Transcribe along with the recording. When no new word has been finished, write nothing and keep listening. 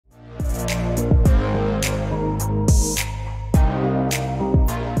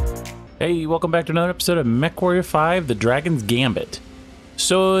Hey, welcome back to another episode of MechWarrior 5, The Dragon's Gambit.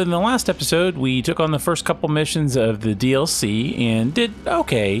 So in the last episode, we took on the first couple missions of the DLC and did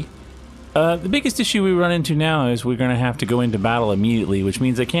okay. The biggest issue we run into now is we're going to have to go into battle immediately, which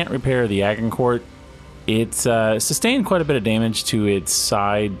means I can't repair the Agincourt. It's sustained quite a bit of damage to its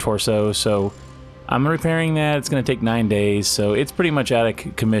side torso, so I'm repairing that. It's going to take 9 days, so it's pretty much out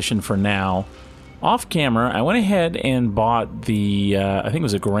of commission for now. Off camera, I went ahead and bought the, I think it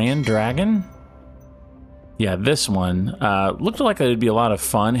was a Grand Dragon. Yeah, this one. Looked like it'd be a lot of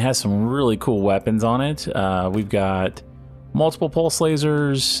fun. It has some really cool weapons on it. We've got multiple pulse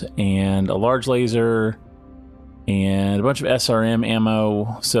lasers and a large laser and a bunch of SRM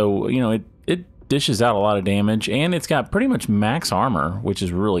ammo. So, you know, it dishes out a lot of damage, and it's got pretty much max armor, which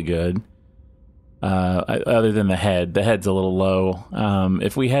is really good. Other than the head. The head's a little low.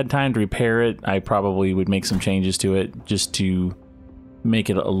 If we had time to repair it, I probably would make some changes to it just to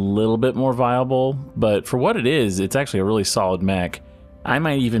make it a little bit more viable. But for what it is, it's actually a really solid mech. I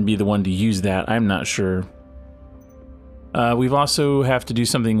might even be the one to use that. I'm not sure. We've also have to do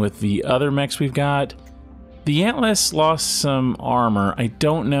something with the other mechs we've got. The Atlas lost some armor. I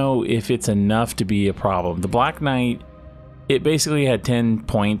don't know if it's enough to be a problem. The Black Knight, it basically had 10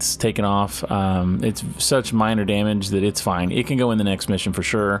 points taken off. It's such minor damage that it's fine. It can go in the next mission for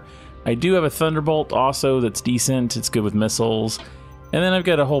sure. I do have a Thunderbolt also that's decent. It's good with missiles. And then I've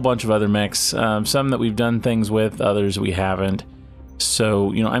got a whole bunch of other mechs. Some that we've done things with, others we haven't.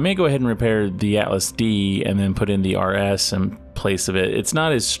 So, you know, I may go ahead and repair the Atlas D and then put in the RS in place of it. It's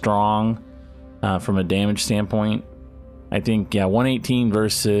not as strong from a damage standpoint. I think, yeah, 118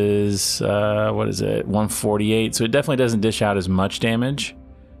 versus, what is it, 148. So it definitely doesn't dish out as much damage,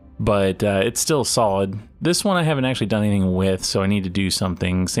 but it's still solid. This one I haven't actually done anything with, so I need to do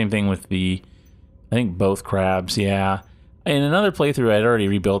something. Same thing with the, I think both crabs, yeah. In another playthrough, I'd already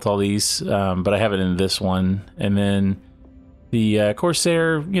rebuilt all these, but I have it in this one. And then the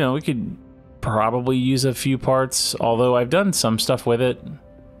Corsair, you know, we could probably use a few parts, although I've done some stuff with it,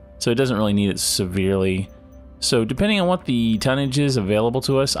 so it doesn't really need it severely. So depending on what the tonnage is available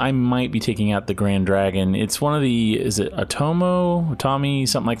to us, I might be taking out the Grand Dragon. It's one of the, is it Atomo, Otami,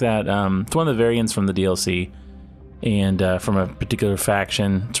 something like that. It's one of the variants from the DLC and from a particular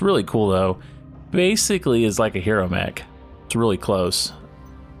faction. It's really cool though. Basically is like a hero mech. It's really close.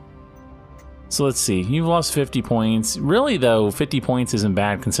 So let's see, you've lost 50 points. Really though, 50 points isn't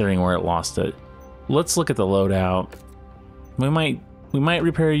bad considering where it lost it. Let's look at the loadout. We might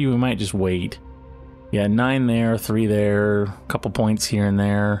repair you, we might just wait. Yeah, 9 there, 3 there, a couple points here and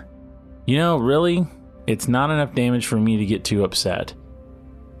there. You know, really, it's not enough damage for me to get too upset.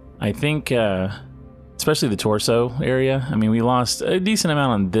 I think, especially the torso area. I mean, we lost a decent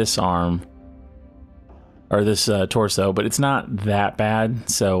amount on this arm, or this torso, but it's not that bad.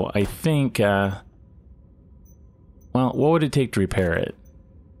 So I think, well, what would it take to repair it?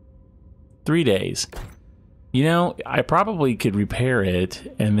 3 days. You know, I probably could repair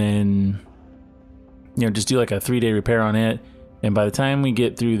it and then, you know, just do like a 3-day repair on it, and by the time we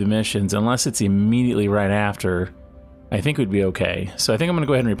get through the missions, unless it's immediately right after, I think we'd be okay. So I think I'm gonna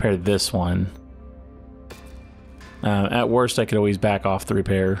go ahead and repair this one. At worst, I could always back off the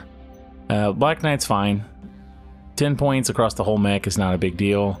repair. Black Knight's fine. 10 points across the whole mech is not a big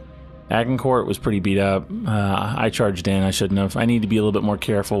deal. Agincourt was pretty beat up. I charged in, I shouldn't have. I need to be a little bit more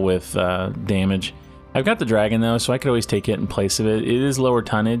careful with damage. I've got the Dragon though, so I could always take it in place of it. It is lower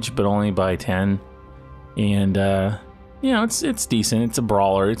tonnage, but only by 10. And, you know, it's decent. It's a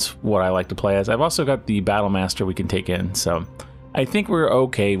brawler. It's what I like to play as. I've also got the Battle Master we can take in, so I think we're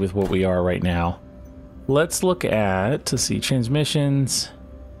okay with what we are right now. Let's look at, let's see, transmissions.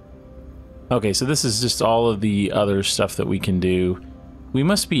 Okay, so this is just all of the other stuff that we can do. We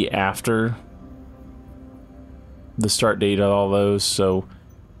must be after the start date of all those, so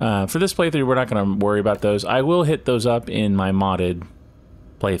for this playthrough, we're not going to worry about those. I will hit those up in my modded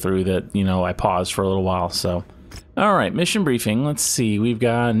playthrough that, you know, I paused for a little while. So all right, mission briefing. Let's see, we've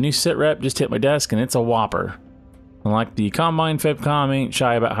got a new sit rep just hit my desk, and it's a whopper. Unlike the Combine, FedCom ain't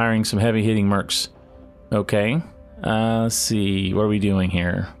shy about hiring some heavy hitting mercs. Okay, let's see, what are we doing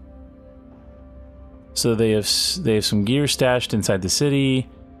here? So they have some gear stashed inside the city.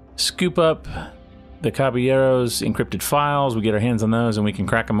 Scoop up the Caballero's encrypted files. We get our hands on those and we can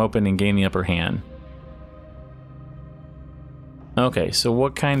crack them open and gain the upper hand. Okay, so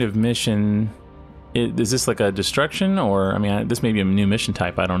what kind of mission is this? Like a destruction, or I mean, this may be a new mission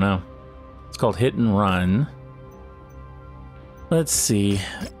type, I don't know. It's called Hit and Run. Let's see.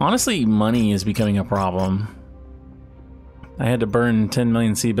 Honestly, money is becoming a problem. I had to burn 10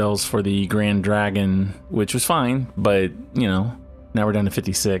 million sea bells for the Grand Dragon, which was fine, but, you know, now we're down to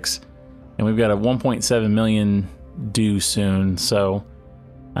 56. And we've got a 1.7 million due soon, so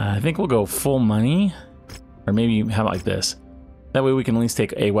I think we'll go full money. Or maybe, how about like this? That way we can at least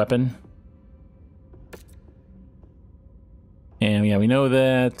take a weapon. And yeah, we know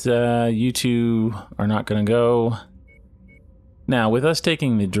that you two are not going to go. Now, with us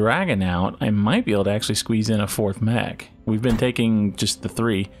taking the dragon out, I might be able to actually squeeze in a fourth mech. We've been taking just the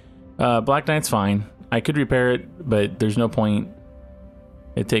 3. Black Knight's fine. I could repair it, but there's no point.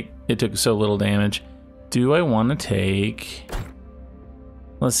 It took so little damage. Do I want to take...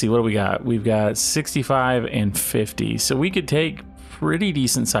 Let's see, what do we got? We've got 65 and 50. So we could take pretty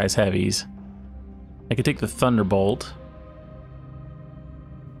decent size heavies. I could take the Thunderbolt.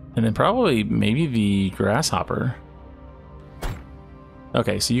 And then probably maybe the Grasshopper.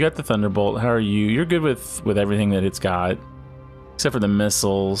 Okay, so you got the Thunderbolt. How are you? You're good with everything that it's got. Except for the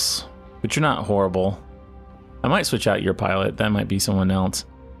missiles. But you're not horrible. I might switch out your pilot. That might be someone else.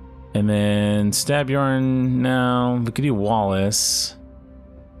 And then Stabjorn. No, we could do Wallace.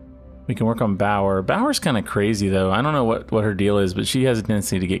 We can work on Bauer. Bauer's kind of crazy, though. I don't know what her deal is, but she has a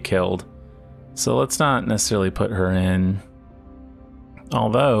tendency to get killed. So let's not necessarily put her in.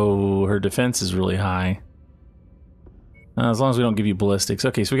 Although her defense is really high. As long as we don't give you ballistics.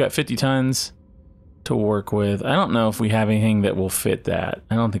 Okay, so we got 50 tons to work with. I don't know if we have anything that will fit that.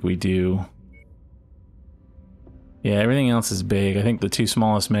 I don't think we do. Yeah, everything else is big. I think the 2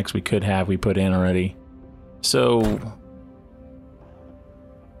 smallest mechs we could have, we put in already. So,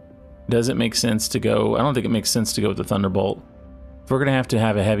 does it make sense to go? I don't think it makes sense to go with the Thunderbolt. If we're going to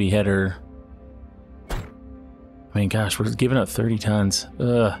have a heavy hitter. I mean, gosh, we're giving up 30 tons.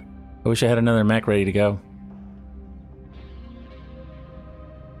 Ugh. I wish I had another mech ready to go.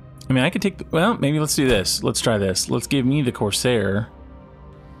 I mean, I could take... well, maybe let's do this. Let's try this. Let's give me the Corsair.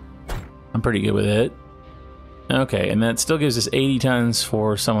 I'm pretty good with it. Okay, and that still gives us 80 tons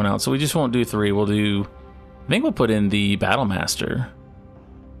for someone else. So we just won't do 3. We'll do... I think we'll put in the Battlemaster.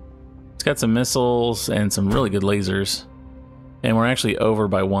 It's got some missiles and some really good lasers. And we're actually over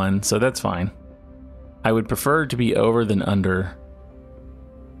by 1, so that's fine. I would prefer to be over than under.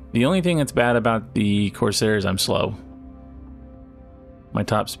 The only thing that's bad about the Corsair is I'm slow. My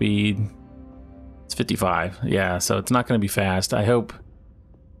top speed, it's 55. Yeah, so it's not going to be fast. I hope...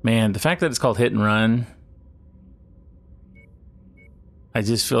 Man, the fact that it's called hit and run... I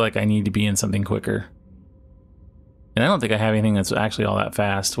just feel like I need to be in something quicker. And I don't think I have anything that's actually all that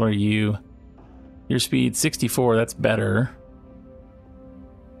fast. What are you? Your speed, 64, that's better.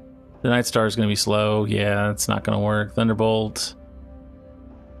 The Night Star is going to be slow. Yeah, it's not going to work. Thunderbolt,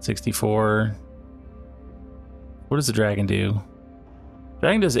 64. What does the Dragon do?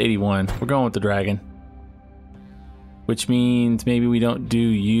 Dragon does 81. We're going with the Dragon. Which means maybe we don't do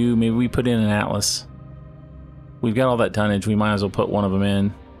you. Maybe we put in an Atlas. We've got all that tonnage. We might as well put one of them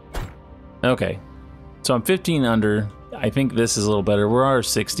in. Okay. So I'm 15 under. I think this is a little better. We're our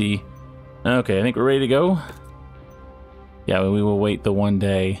 60. Okay, I think we're ready to go. Yeah, we will wait the 1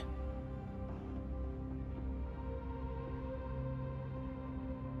 day.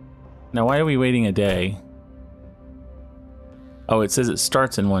 Now, why are we waiting a day? Oh, it says it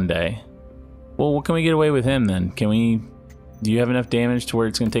starts in 1 day. Well, what can we get away with him then? Can we... Do you have enough damage to where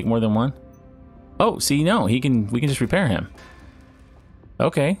it's going to take more than 1? Oh, see, no, we can just repair him.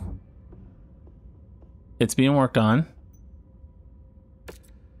 Okay. It's being worked on.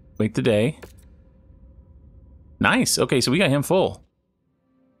 Wait the day. Nice. Okay, so we got him full.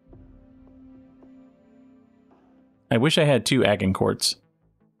 I wish I had 2 Agincourts.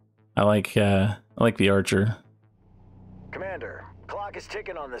 I like the Archer. Commander, clock is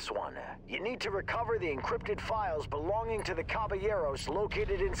ticking on this one. You need to recover the encrypted files belonging to the Caballeros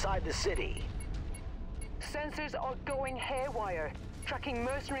located inside the city. Sensors are going haywire, tracking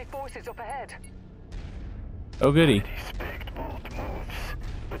mercenary forces up ahead. Oh, goody. I respect both moves,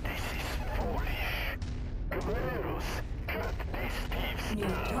 but this is foolish. Caballeros, cut these thieves New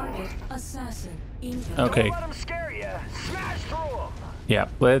down. target assassin incoming. Okay. Don't let them scare you. Smash through them. Yeah,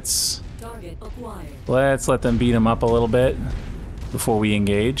 let's Target acquired. let them beat him up a little bit before we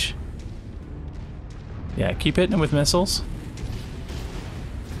engage. Yeah, keep hitting him with missiles.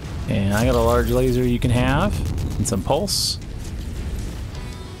 And I got a large laser you can have, and some pulse.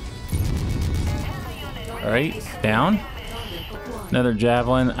 Alright, down. Another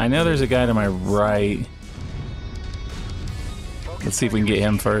javelin. I know there's a guy to my right. Let's see if we can get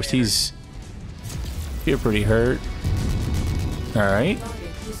him first. He's pretty hurt. Alright.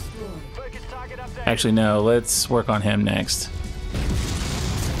 Actually, no, let's work on him next.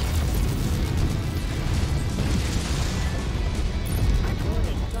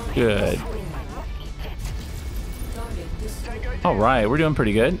 Good. Alright, we're doing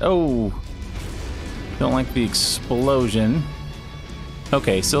pretty good. Oh, Don't like the explosion.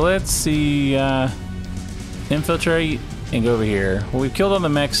 Okay, so let's see. Infiltrate and go over here. Well, we've killed all the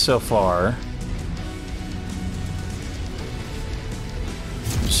mechs so far.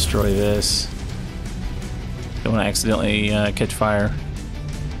 Destroy this. Don't want to accidentally catch fire.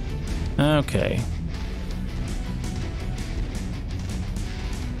 Okay.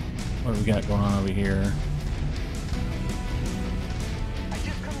 What do we got going on over here? I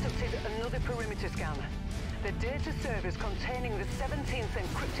just conducted another perimeter scan. The data servers containing the 17th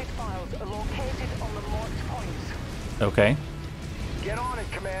encrypted files are located on the marked points. Okay. Get on it,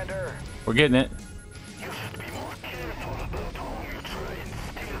 Commander. We're getting it. You should be more careful about who you try and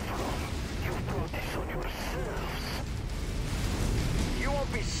steal from. You've brought this on yourselves. You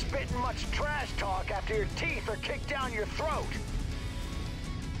won't be spitting much trash talk after your teeth are kicked down your throat.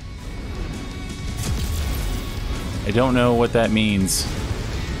 I don't know what that means.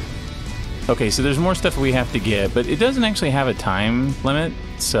 Okay, so there's more stuff we have to get, but it doesn't actually have a time limit,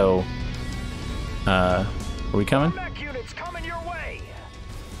 so... are we coming? Mech units coming your way.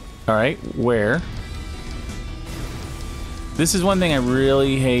 Alright, where? This is one thing I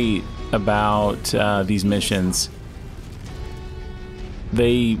really hate about these missions.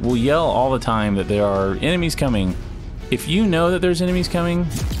 They will yell all the time that there are enemies coming. If you know that there's enemies coming,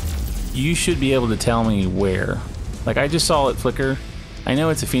 you should be able to tell me where. Like, I just saw it flicker. I know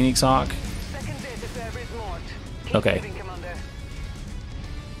it's a Phoenix Hawk. Second data server is marked. Keep Okay. moving, Commander.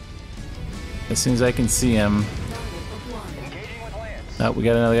 As soon as I can see him. Engaging with Lance. Oh, we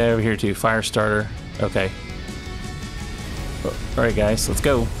got another guy over here too. Fire starter. Okay. Alright guys, let's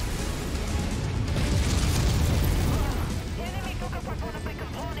go.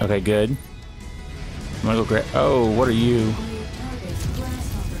 Okay, good. I'm gonna go grab... Oh, what are you?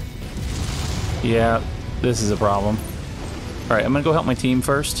 Yeah, this is a problem. Alright, I'm gonna go help my team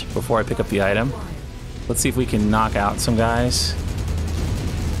first before I pick up the item. Let's see if we can knock out some guys.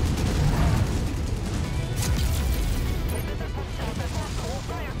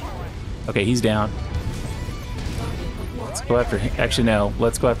 Okay, he's down. Let's go after him. Actually, no.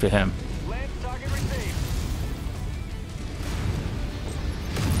 Let's go after him. Lance target received.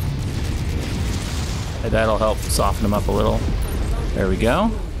 That'll help soften him up a little. There we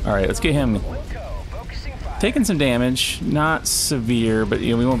go. Alright, let's get him Wilco, focusing fire. taking some damage. Not severe, but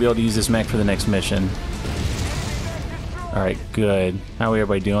you know, we won't be able to use this mech for the next mission. Alright, good. How are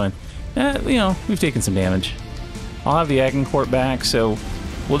everybody doing? You know, we've taken some damage. I'll have the Agincourt back, so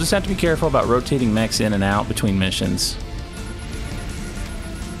we'll just have to be careful about rotating mechs in and out between missions.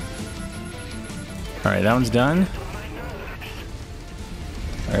 Alright, that one's done.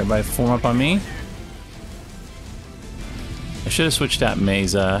 Everybody form up on me. I should have switched out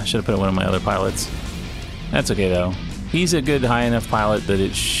Mesa. Should have put one of my other pilots. That's okay though. He's a good high enough pilot that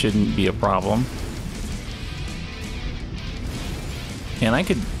it shouldn't be a problem. And I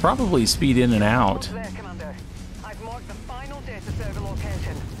could probably speed in and out. There, Commander. I've marked the final data server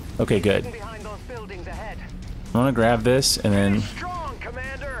location. Okay, good. Hidden behind those buildings ahead. I'm gonna grab this and then Strong,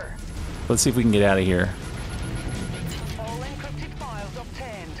 Commander. let's see if we can get out of here. All encrypted files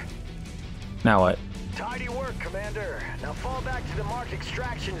obtained. Now what? Tidy work, Commander. Now fall back to the marked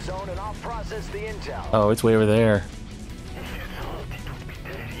extraction zone and I'll process the intel. Oh, it's way over there.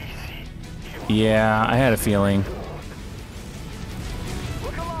 Yeah, I had a feeling.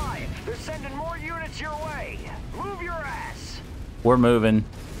 Look alive. They're sending more units your way. Move your ass. We're moving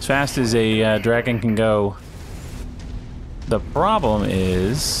as fast as a dragon can go. The problem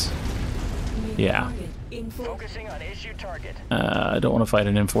is, yeah, Focusing on issue target. I don't want to fight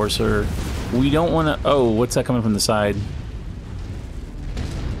an enforcer. We don't want to. Oh, what's that coming from the side?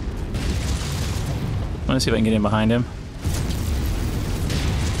 I want to see if I can get in behind him.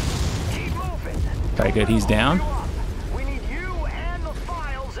 Keep moving. Okay, good. He's down. We need you and the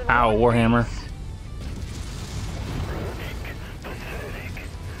files in Ow, one Warhammer. piece.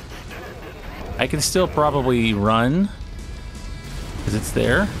 I can still probably run because it's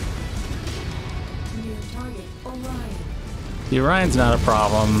there. New target, Orion. The Orion's not a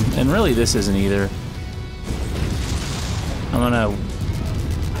problem, and really this isn't either. I'm gonna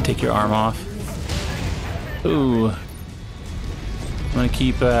take your arm off. Ooh. I'm gonna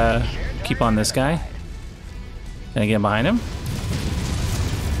keep on this guy. Can I get behind him?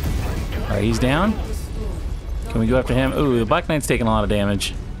 Alright, he's down. Can we go after him? Ooh, the Black Knight's taking a lot of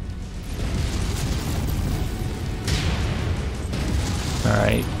damage.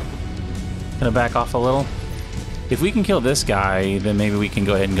 Alright. Gonna back off a little. If we can kill this guy, then maybe we can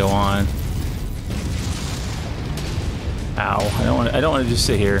go ahead and go on. Ow. I don't want to just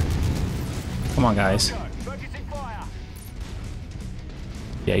sit here. Come on, guys. Focusing fire.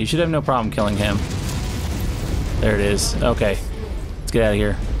 Yeah, you should have no problem killing him. There it is. Okay. Let's get out of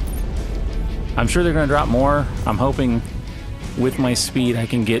here. I'm sure they're going to drop more. I'm hoping with my speed I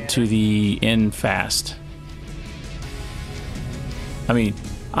can get to the end fast. I mean,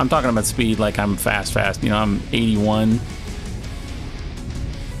 I'm talking about speed like I'm fast. You know, I'm 81.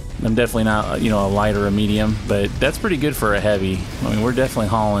 I'm definitely not, you know, a light or a medium, but that's pretty good for a heavy. I mean, we're definitely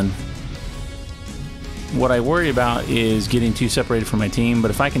hauling. What I worry about is getting too separated from my team,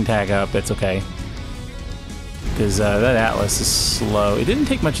 but if I can tag up, that's okay. Because that Atlas is slow. It didn't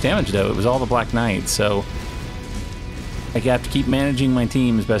take much damage, though. It was all the Black Knight, so I have to keep managing my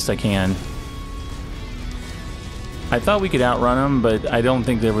team as best I can. I thought we could outrun them, but I don't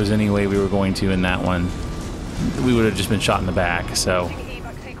think there was any way we were going to in that one. We would have just been shot in the back, so...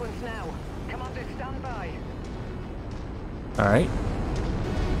 Alright.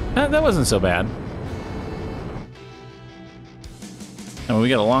 That wasn't so bad. I mean, we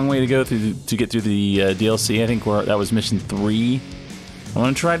got a long way to go through to get through the DLC. I think that was mission 3. I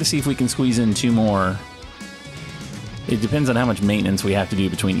want to try to see if we can squeeze in 2 more. It depends on how much maintenance we have to do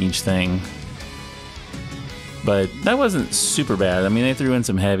between each thing. But that wasn't super bad. I mean, they threw in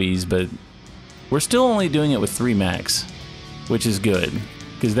some heavies, but we're still only doing it with 3 mechs, which is good.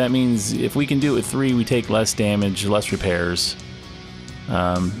 Because that means if we can do it with 3, we take less damage, less repairs.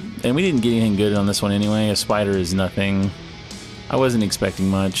 And we didn't get anything good on this one anyway. A spider is nothing. I wasn't expecting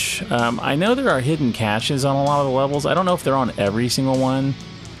much. I know there are hidden caches on a lot of the levels. I don't know if they're on every single one.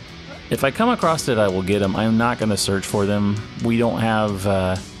 If I come across it, I will get them. I'm not going to search for them. We don't have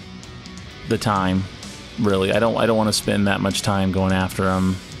the time, really. I don't want to spend that much time going after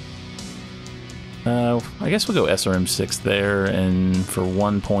them. I guess we'll go SRM6 there, and for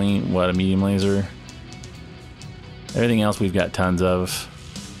 1 point, what, a medium laser? Everything else we've got tons of.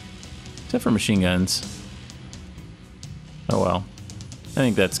 Except for machine guns. Oh well. I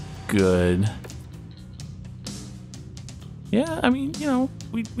think that's good. Yeah, I mean, you know,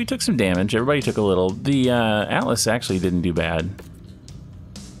 we took some damage. Everybody took a little. The Atlas actually didn't do bad.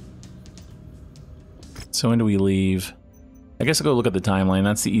 So when do we leave? I guess I'll go look at the timeline.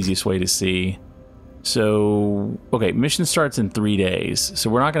 That's the easiest way to see. So, okay, mission starts in 3 days. So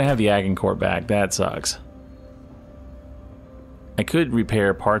we're not going to have the Agincourt back. That sucks. I could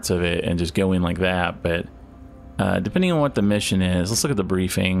repair parts of it and just go in like that, but depending on what the mission is, let's look at the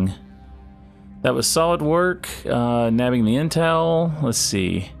briefing. That was solid work, nabbing the intel. Let's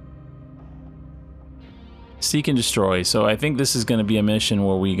see. Seek and destroy. So I think this is going to be a mission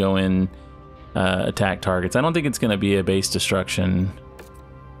where we go in, attack targets. I don't think it's going to be a base destruction.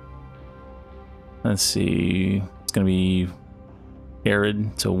 Let's see. It's going to be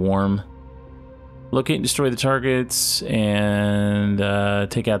arid to warm. Locate and destroy the targets and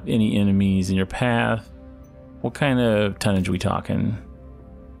take out any enemies in your path. What kind of tonnage are we talking?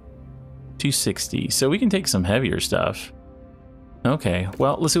 260. So we can take some heavier stuff. Okay,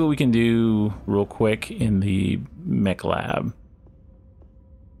 well, let's see what we can do real quick in the mech lab.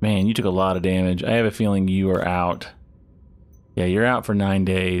 Man, you took a lot of damage. I have a feeling you are out. Yeah, you're out for 9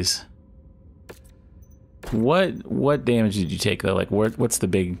 days. What damage did you take though? Like, what's the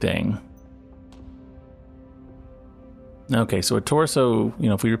big thing? Okay, so a torso, you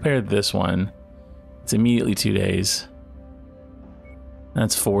know, if we repaired this one, it's immediately 2 days.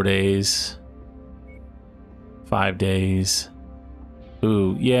 That's 4 days. 5 days.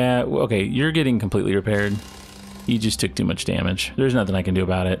 Ooh, yeah, okay, you're getting completely repaired. You just took too much damage. There's nothing I can do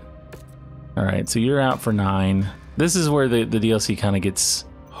about it. Alright, so you're out for 9. This is where the DLC kind of gets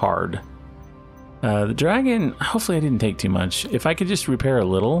hard. The dragon, hopefully I didn't take too much. If I could just repair a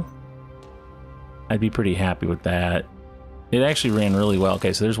little, I'd be pretty happy with that. It actually ran really well.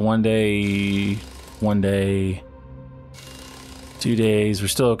 Okay, so there's 1 day, 1 day, 2 days, we're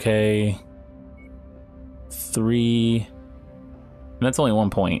still okay. 3, and that's only 1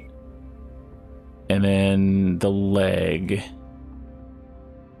 point. And then the leg.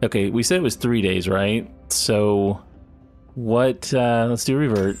 Okay, we said it was 3 days, right? So what, let's do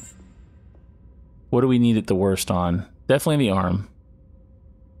revert. What do we need it the worst on? Definitely the arm.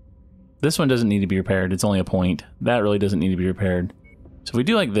 This one doesn't need to be repaired. It's only a point. That really doesn't need to be repaired. So if we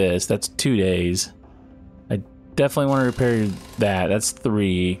do like this, that's 2 days. I definitely want to repair that. That's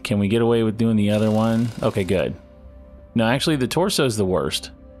 3. Can we get away with doing the other one? Okay, good. No, actually, the torso is the worst.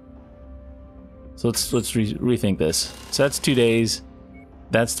 So let's rethink this. So that's 2 days.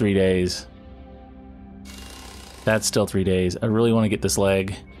 That's 3 days. That's still 3 days. I really want to get this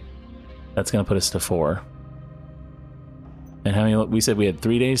leg. That's going to put us to 4. And how many? We said we had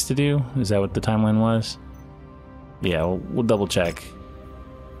 3 days to do? Is that what the timeline was? Yeah, we'll double check.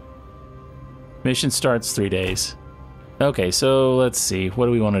 Mission starts 3 days. Okay, so let's see. What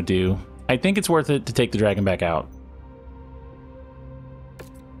do we want to do? I think it's worth it to take the dragon back out.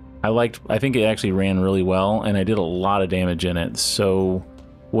 I think it actually ran really well, and I did a lot of damage in it. So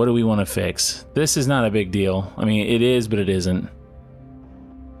what do we want to fix? This is not a big deal. I mean, it is, but it isn't.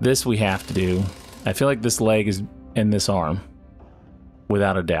 This we have to do. I feel like this leg is in this arm,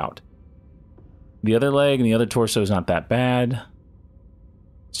 without a doubt. The other leg and the other torso is not that bad.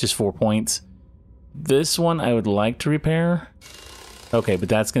 It's just 4 points. This one I would like to repair. Okay, but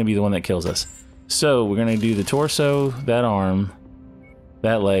that's going to be the one that kills us. So we're going to do the torso, that arm,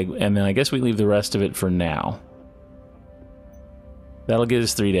 that leg, and then I guess we leave the rest of it for now. That'll get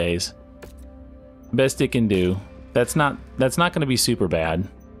us 3 days. Best it can do. That's not going to be super bad.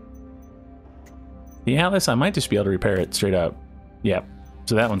 The Atlas, I might just be able to repair it straight up. Yep.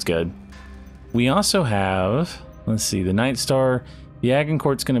 So that one's good. We also have, let's see, the Night Star. The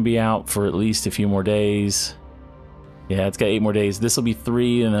Agincourt's going to be out for at least a few more days. Yeah, it's got 8 more days. This will be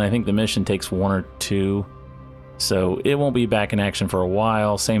 3, and then I think the mission takes 1 or 2. So it won't be back in action for a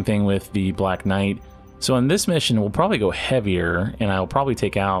while. Same thing with the Black Knight. So on this mission, we'll probably go heavier, and I'll probably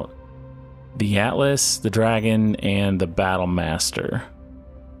take out the Atlas, the Dragon, and the Battle Master.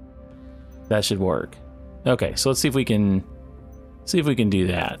 That should work. Okay, so let's see if we can do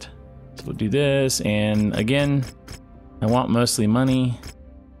that. So we'll do this, and again, I want mostly money.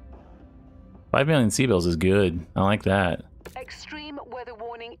 5 million C-bills is good. I like that. Extreme weather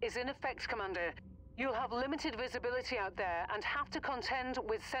warning is in effect, Commander. You'll have limited visibility out there and have to contend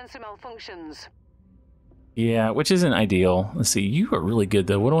with sensor malfunctions. Yeah, which isn't ideal. Let's see, you are really good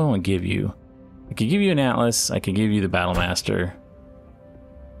though. What do I want to give you? I could give you an Atlas. I could give you the Battle Master.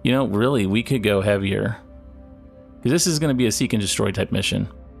 You know, really, we could go heavier. Because this is going to be a seek and destroy type mission.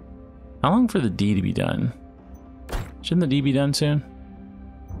 How long for the D to be done? Shouldn't the D be done soon?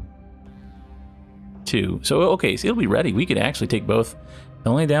 2. So, okay, so it'll be ready. We could actually take both.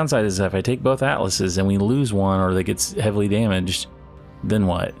 The only downside is that if I take both Atlases and we lose one or that gets heavily damaged, then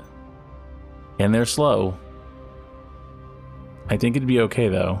what? And they're slow. I think it'd be okay,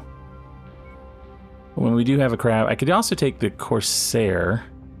 though. When we do have a crab, I could also take the Corsair.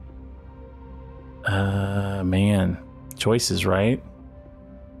 Man. Choices, right?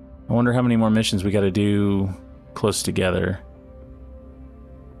 I wonder how many more missions we got to do close together.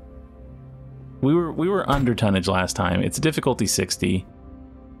 We were under tonnage last time. It's difficulty 60.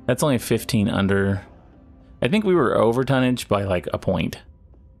 That's only 15 under. I think we were over tonnage by like a point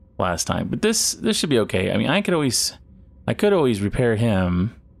last time. But this should be okay. I mean, I could always repair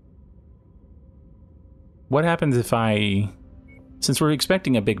him. What happens if since we're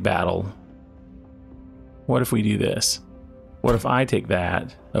expecting a big battle, what if we do this? What if I take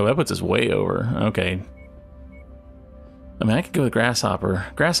that? Oh, that puts us way over. Okay. I mean, I could go with Grasshopper.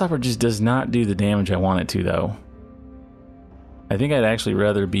 Grasshopper just does not do the damage I want it to, though. I think I'd actually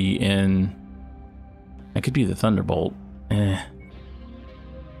rather be in... I could be the Thunderbolt.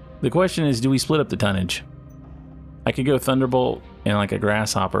 The question is, do we split up the tonnage? I could go Thunderbolt and like a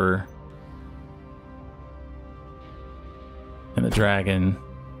Grasshopper. And the Dragon.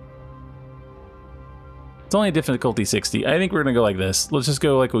 It's only difficulty 60. I think we're going to go like this. Let's just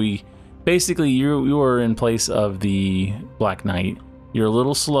go like we... Basically, you are in place of the Black Knight. You're a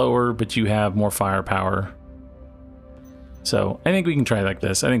little slower, but you have more firepower. So, I think we can try like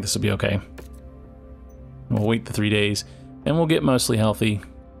this. I think this will be okay. We'll wait the 3 days, and we'll get mostly healthy.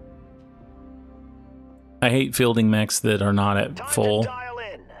 I hate fielding mechs that are not at full. Dial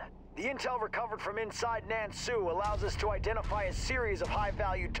in. The intel recovered from inside Nansu allows us to identify a series of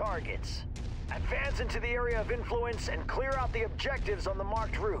high-value targets. Advance into the area of influence and clear out the objectives on the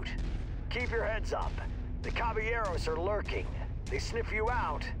marked route. Keep your heads up. The Caballeros are lurking. They sniff you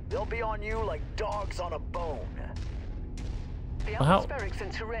out, they'll be on you like dogs on a bone. The atmospherics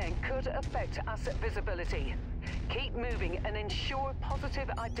and terrain could affect asset visibility. Keep moving and ensure positive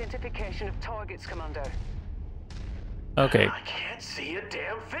identification of targets, Commander. Okay. I can't see a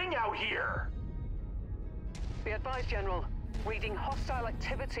damn thing out here. Be advised, General. Reading hostile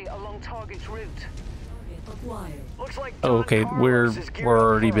activity along target's route. Target acquired. Looks like Oh, okay, we're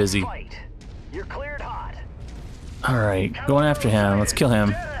already busy. You're cleared hot. All right, going after him. Let's kill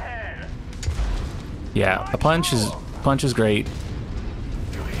him. Yeah, a punch is great.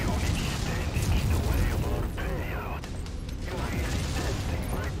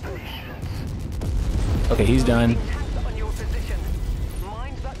 Okay, he's done. On your position.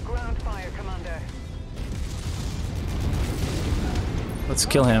 Mind that ground fire, Commander. Let's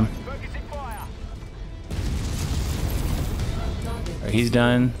kill him. Focusing fire. All right, he's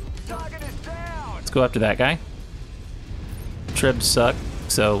done. Target is down. Let's go after that guy. Trebs suck,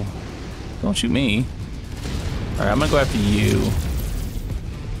 so don't shoot me. All right, I'm gonna go after you.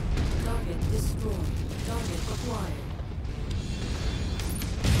 Target destroyed. Target acquired.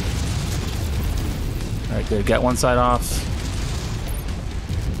 Good, got one side off.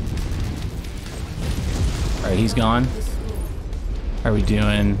 Alright, he's gone. How are we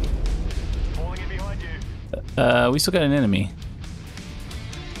doing? We still got an enemy.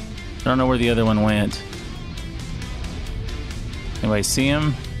 I don't know where the other one went. Anybody see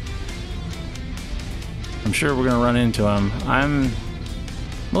him? I'm sure we're gonna run into him. I'm a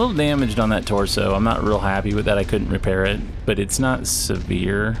little damaged on that torso. I'm not real happy with that. I couldn't repair it, but it's not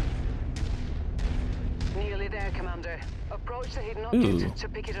severe. Nearly there, Commander. Approach the hidden Ooh. object to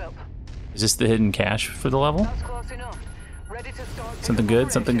pick it up. Is this the hidden cache for the level? That's close enough. Ready to start. Something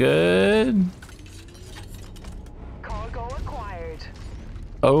good, something good. Cargo acquired.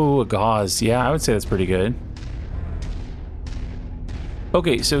 Oh, a gauze. Yeah, I would say that's pretty good.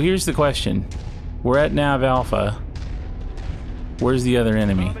 Okay, so here's the question. We're at Nav Alpha. Where's the other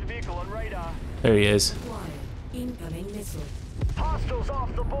enemy? There he is. Incoming missile. Hostiles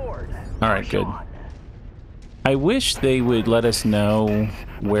off the board. Alright, good. I wish they would let us know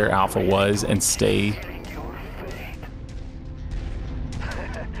where Alpha was and stay.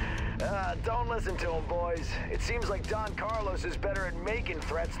 Don't listen to him, boys. It seems like Don Carlos is better at making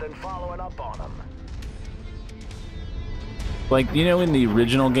threats than following up on them. Like, you know, in the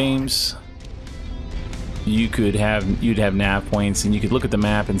original games, you'd have nav points and you could look at the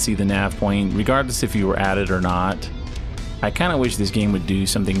map and see the nav point regardless if you were at it or not. I kind of wish this game would do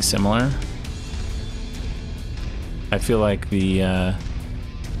something similar. I feel like the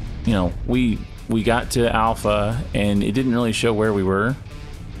you know, we got to Alpha and it didn't really show where we were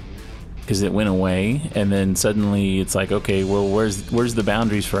because it went away, and then suddenly it's like, okay, well, where's the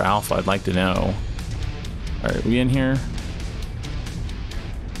boundaries for Alpha? I'd like to know. All right, we in here?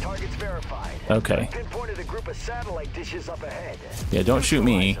 Targets verified. Okay. Pinpointed a group of satellite dishes up ahead. Yeah, don't shoot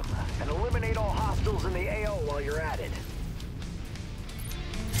me. And eliminate all hostiles in the AO while you're at it.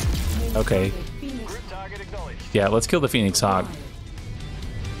 Okay. Group target acknowledged. Yeah, let's kill the Phoenix Hawk.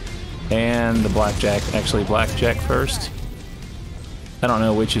 And the Blackjack. Actually, Blackjack first. I don't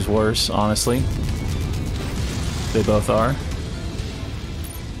know which is worse, honestly. They both are.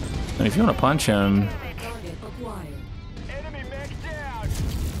 And if you want to punch him... Target acquired. Enemy mech down.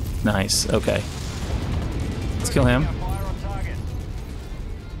 Nice, okay. Let's kill him. Fire on target.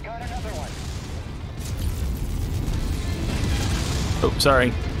 Got another one. Oh,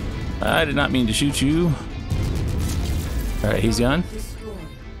 sorry. I did not mean to shoot you. Alright, he's gone. Destroyed.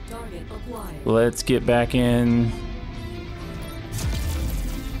 Target acquired. Let's get back in.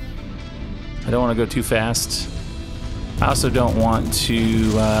 I don't want to go too fast. I also don't want to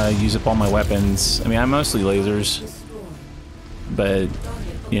use up all my weapons. I mean, I'm mostly lasers, Destroyed. but,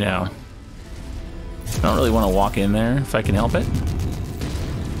 you know, I don't really want to walk in there if I can help it.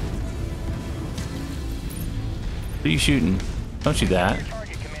 What are you shooting? Don't shoot that.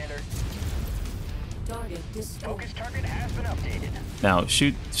 Target, Commander. Target destroyed. Focus target has been updated. Now,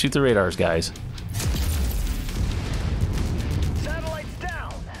 shoot the radars, guys. Satellites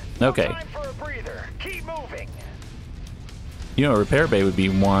down. Okay. Time for a breather. Keep moving. You know, a repair bay would be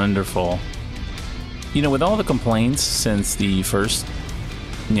wonderful. You know, with all the complaints since the first,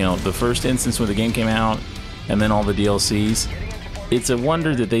 the first instance when the game came out, and then all the DLCs, it's a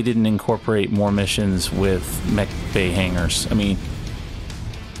wonder that they didn't incorporate more missions with mech bay hangars. I mean,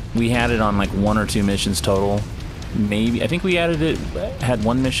 we had it on like 1 or 2 missions total. Maybe, I think we had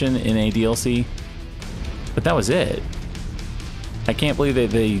 1 mission in a DLC, but that was it. I can't believe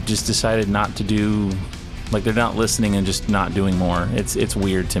that they just decided not to do, like they're not listening and just not doing more. It's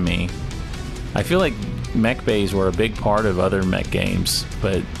weird to me. I feel like mech bays were a big part of other mech games,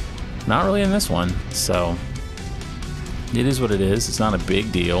 but not really in this one. So it is what it is. It's not a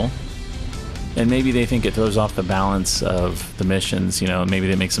big deal. And maybe they think it throws off the balance of the missions, maybe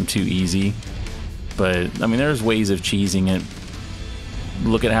they make them too easy. But I mean, there's ways of cheesing it.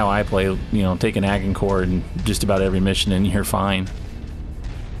 Look at how I play, take an Agon core and just about every mission and you're fine.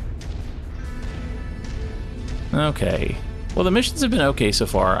 Okay. Well, the missions have been okay so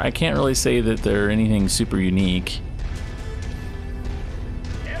far. I can't really say that they're anything super unique.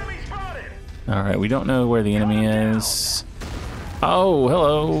 Enemy spotted. Alright, we don't know where the enemy is. Oh,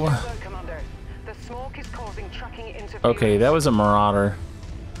 hello. Commander, the smoke is causing tracking interference. Okay, that was a marauder.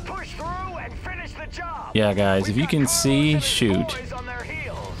 Push through and finish the job. Yeah, guys, if you can see, shoot. Boys on their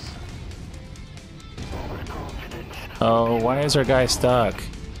heels. Oh, why is our guy stuck?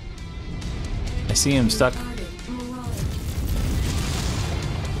 I see him stuck.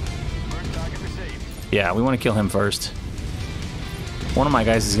 Yeah, we want to kill him first. One of my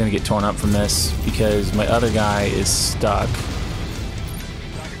guys is going to get torn up from this because my other guy is stuck.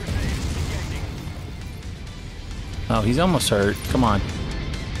 Oh, he's almost hurt. Come on.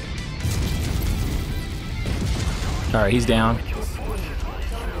 All right, he's down.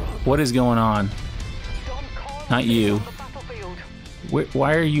 What is going on? Not you.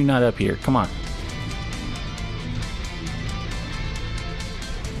 Why are you not up here? Come on.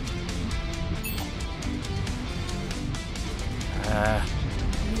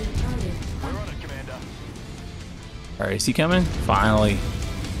 All right, is he coming? Finally.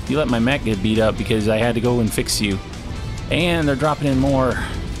 You let my mech get beat up because I had to go and fix you. And they're dropping in more.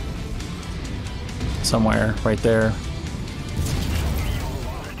 Somewhere, right there.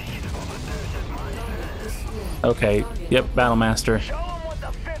 Okay, yep, Battle Master.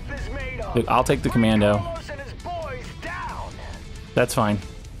 Look, I'll take the commando. That's fine.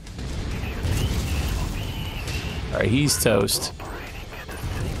 Alright, he's toast.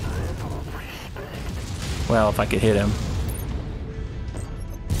 Well, if I could hit him.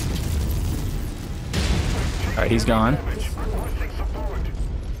 Alright, he's gone.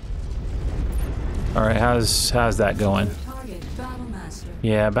 Alright, how's that going?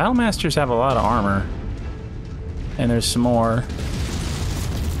 Yeah, Battle Masters have a lot of armor. And there's some more.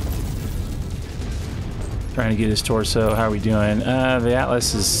 Trying to get his torso. How are we doing? The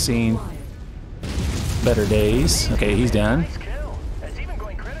Atlas is seeing better days. Okay, he's done.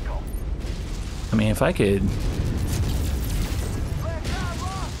 I mean, if I could...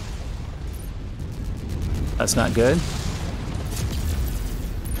 That's not good.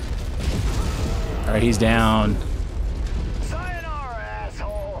 Alright, he's down.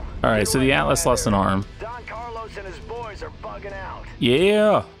 Alright, so the Atlas lost an arm.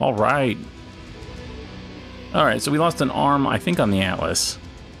 Yeah, alright. Alright, so we lost an arm, I think, on the Atlas.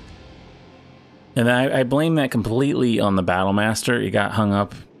 And I blame that completely on the Battle Master. It got hung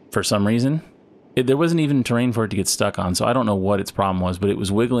up for some reason. There wasn't even terrain for it to get stuck on, so I don't know what its problem was, but it was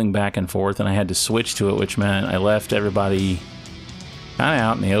wiggling back and forth, and I had to switch to it, which meant I left everybody kind of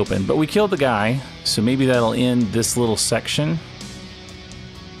out in the open. But we killed the guy, so maybe that'll end this little section.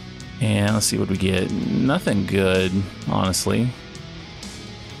 And let's see what we get. Nothing good, honestly.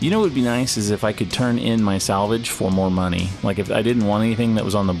 You know what would be nice is if I could turn in my salvage for more money. Like if I didn't want anything that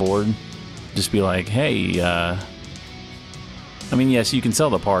was on the board, just be like, hey, I mean, yes, you can sell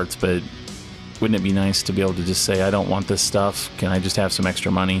the parts, but wouldn't it be nice to be able to just say, I don't want this stuff, can I just have some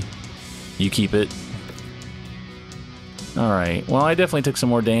extra money? You keep it. Alright, well, I definitely took some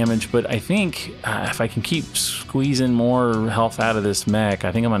more damage, but I think if I can keep squeezing more health out of this mech,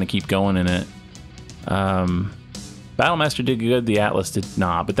 I think I'm going to keep going in it. Battlemaster did good, the Atlas did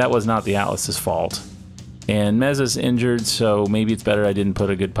not, but that was not the Atlas's fault. And Meza's injured, so maybe it's better I didn't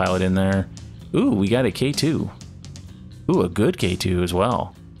put a good pilot in there. Ooh, we got a K2. Ooh, a good K2 as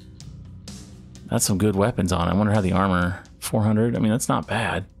well. That's some good weapons on it. I wonder how the armor... 400? I mean, that's not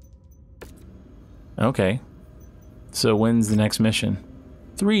bad. Okay. So when's the next mission?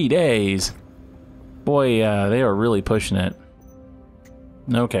 3 days. Boy, they are really pushing it.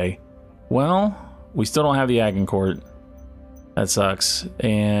 Okay. Well, we still don't have the Agincourt. That sucks.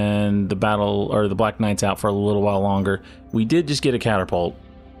 And the battle, or the Black Knight's out for a little while longer. We did just get a catapult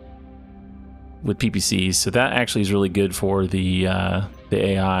with PPCs, so that actually is really good for the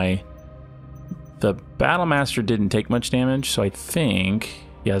AI. The Battlemaster didn't take much damage, so I think,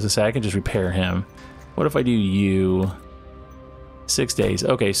 yeah, as I say, I can just repair him. What if I do you? 6 days.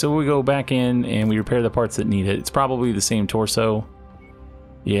 Okay, so we go back in and we repair the parts that need it. It's probably the same torso.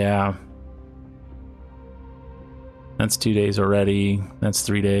 Yeah. That's 2 days already. That's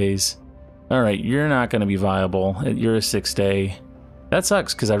 3 days. All right, you're not going to be viable. You're a 6 day. That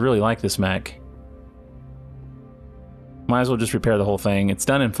sucks because I really like this mech. Might as well just repair the whole thing. It's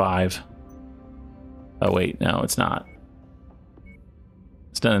done in 5. Oh wait, no, it's not.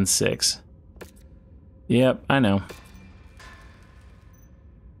 It's done in 6. Yep, I know.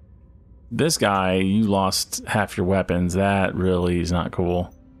 This guy, you lost half your weapons. That really is not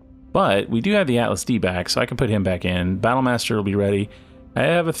cool. But we do have the Atlas D back, so I can put him back in. Battlemaster will be ready. I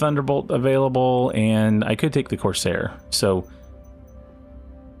have a Thunderbolt available, and I could take the Corsair. So,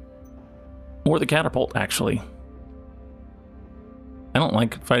 or the Catapult, actually. I don't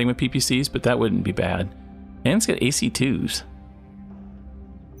like fighting with PPCs, but that wouldn't be bad. And it's got AC2s.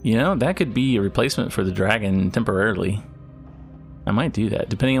 You know, that could be a replacement for the Dragon temporarily. I might do that,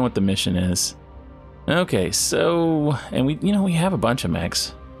 depending on what the mission is. Okay, so... And we have a bunch of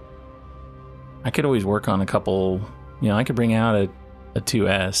mechs. I could always work on a couple... You know, I could bring out a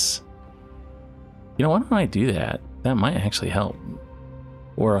 2S. You know, why don't I do that? That might actually help.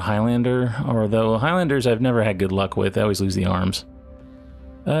 Or a Highlander. Although Highlanders I've never had good luck with. I always lose the arms.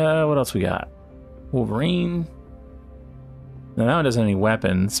 What else we got? Wolverine. Now that one doesn't have any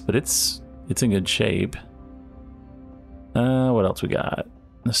weapons, but it's in good shape. What else we got?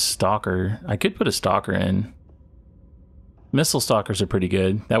 The Stalker. I could put a Stalker in. Missile stalkers are pretty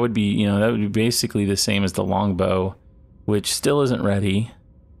good. That would be, you know, that would be basically the same as the longbow, which still isn't ready.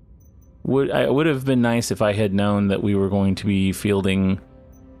 It would have been nice if I had known that we were going to be fielding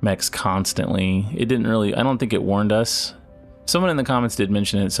mechs constantly. It didn't really, I don't think it warned us. Someone in the comments did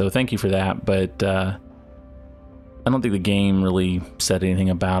mention it, so thank you for that, but I don't think the game really said anything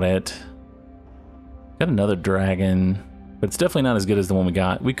about it. Got another dragon, but it's definitely not as good as the one we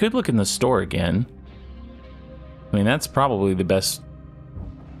got. We could look in the store again. I mean, that's probably the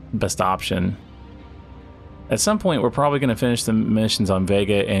best option. At some point, we're probably going to finish the missions on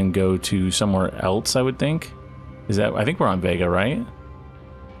Vega and go to somewhere else, I would think. I think we're on Vega, right?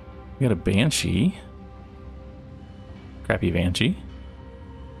 We got a Banshee. Crappy Banshee.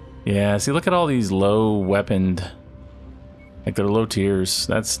 Yeah, see, look at all these low weaponed, like they're low tiers.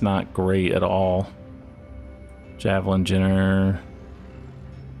 That's not great at all. Javelin Jenner.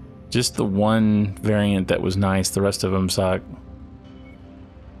 Just the one variant that was nice, the rest of them suck.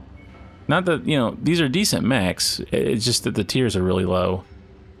 Not that, you know, these are decent mechs, it's just that the tiers are really low.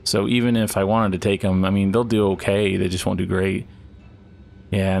 So even if I wanted to take them, I mean, they'll do okay, they just won't do great.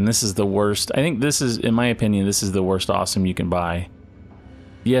 Yeah, and this is the worst. I think this is, in my opinion, this is the worst awesome you can buy.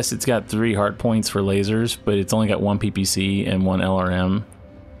 Yes, it's got 3 heart points for lasers, but it's only got 1 PPC and 1 LRM.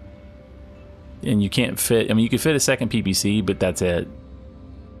 And you can't fit, I mean, you could fit a second PPC, but that's it.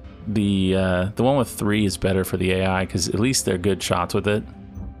 The one with 3 is better for the AI, because at least they're good shots with it.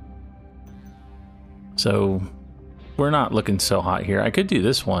 So, we're not looking so hot here. I could do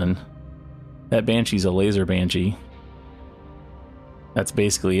this one. That Banshee's a laser Banshee. That's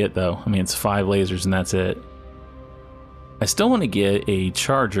basically it, though. I mean, it's 5 lasers and that's it. I still want to get a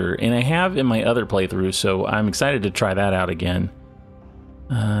charger, and I have in my other playthrough, so I'm excited to try that out again.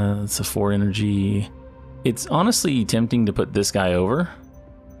 It's a 4 energy. It's honestly tempting to put this guy over.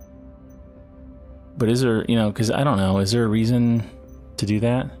 But is there, you know, because I don't know, is there a reason to do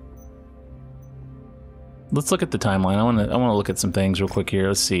that? Let's look at the timeline. I want to look at some things real quick here.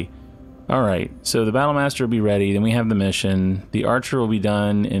 Let's see. All right, so the Battlemaster will be ready. Then we have the mission. The Archer will be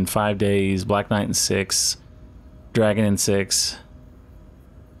done in 5 days. Black Knight in 6. Dragon in 6.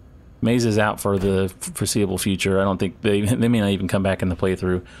 Maze is out for the foreseeable future. I don't think they may not even come back in the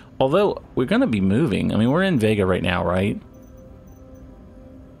playthrough. Although we're going to be moving. I mean, we're in Vega right now, right?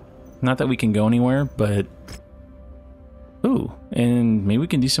 Not that we can go anywhere, but ooh, and maybe we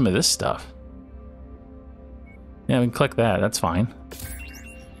can do some of this stuff. Yeah, we can click that. That's fine.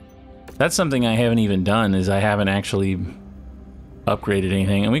 That's something I haven't even done, is I haven't actually upgraded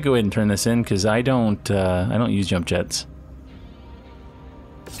anything. And we go ahead and turn this in because I don't use jump jets.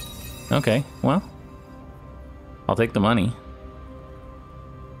 Okay, well, I'll take the money.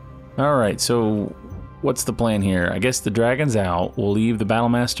 All right, so what's the plan here? I guess the Dragon's out. We'll leave the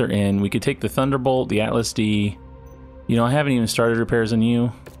Battlemaster in. We could take the Thunderbolt, the Atlas D. You know, I haven't even started repairs on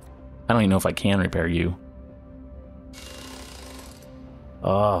you. I don't even know if I can repair you.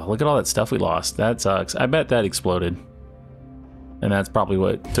 Oh, look at all that stuff we lost. That sucks. I bet that exploded. And that's probably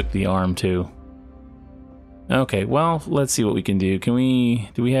what took the arm too. Okay, well, let's see what we can do. Do we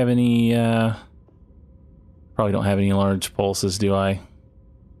have any, probably don't have any large pulses, do I?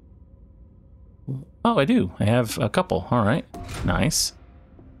 Oh, I do. I have a couple. All right, nice.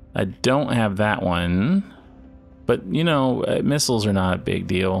 I don't have that one, but you know, missiles are not a big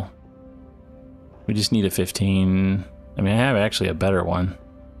deal. We just need a 15. I mean, I have actually a better one.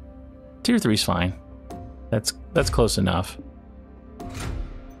 Tier 3's fine. That's close enough.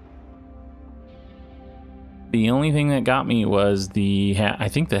 The only thing that got me was I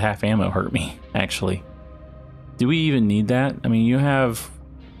think the half ammo hurt me, actually. Do we even need that? I mean, you have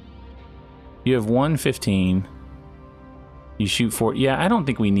 115. You shoot 4. Yeah, I don't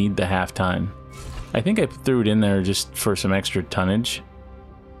think we need the half ton. I think I threw it in there just for some extra tonnage.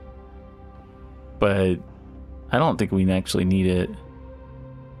 But I don't think we actually need it.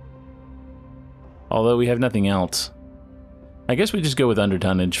 Although we have nothing else. I guess we just go with under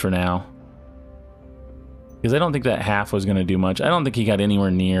tonnage for now. Because I don't think that half was going to do much. I don't think he got anywhere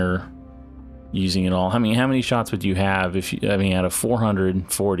near using it all. I mean, how many shots would you have if you, I mean, out of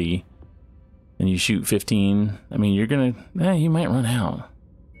 440 and you shoot 15? I mean, you're going to, you might run out.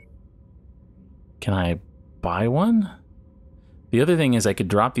 Can I buy one? The other thing is I could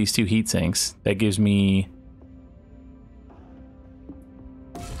drop these 2 heat sinks. That gives me,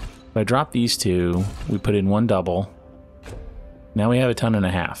 if I drop these 2, we put in 1 double. Now we have a 1.5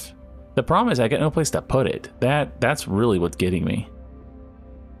 tons. The problem is I got no place to put it. That's really what's getting me.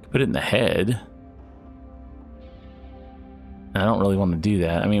 Put it in the head. I don't really want to do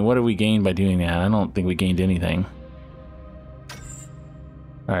that. I mean, what do we gain by doing that? I don't think we gained anything.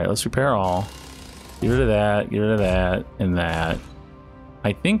 Alright, let's repair all. Get rid of that, and that.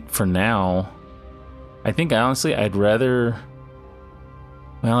 I think for now, honestly I'd rather...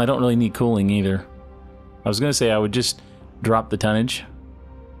 Well, I don't really need cooling either. I was going to say I would just drop the tonnage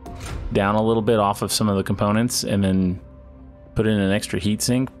down a little bit off of some of the components and then put in an extra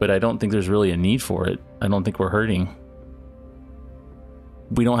heatsink, but I don't think there's really a need for it. I don't think we're hurting.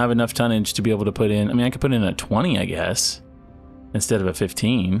 We don't have enough tonnage to be able to put in... I mean, I could put in a 20, I guess, instead of a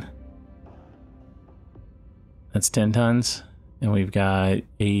 15. That's 10 tons. And we've got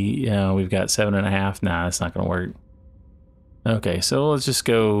 8, we've got 7.5. Nah, that's not going to work. Okay, so let's just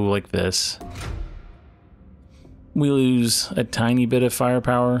go like this. We lose a tiny bit of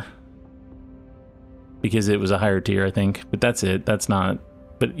firepower because it was a higher tier, I think. But that's it. That's not...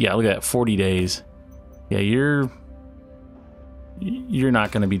 But yeah, look at that, 40 days. Yeah, you're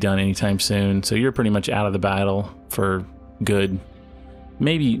not going to be done anytime soon, so you're pretty much out of the battle for good.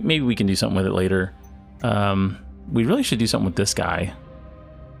 Maybe we can do something with it later. We really should do something with this guy.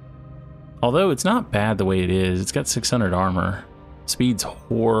 Although it's not bad the way it is. It's got 600 armor. Speed's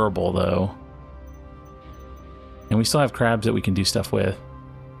horrible though. And we still have crabs that we can do stuff with.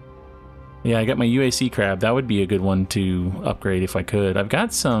 Yeah, I got my UAC crab. That would be a good one to upgrade if I could. I've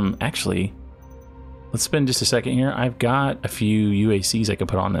got some, actually, let's spend just a second here. I've got a few UACs I could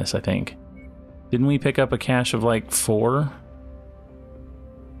put on this, I think. Didn't we pick up a cache of like 4?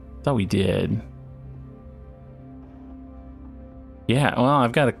 Thought we did. Yeah, well,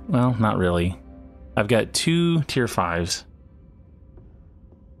 I've got well, not really. I've got 2 tier 5s.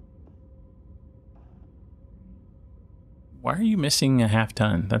 Why are you missing a half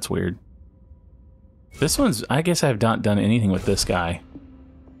ton? That's weird. This one's, I guess I've not done anything with this guy.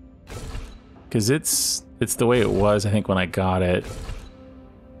 Because it's the way it was, I think, when I got it.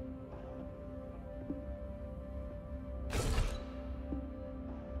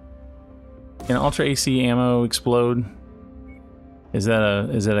 Can Ultra AC ammo explode? Is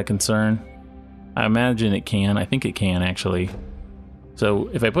that a concern? I imagine it can. I think it can, actually. So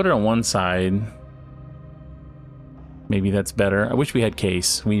if I put it on one side, maybe that's better. I wish we had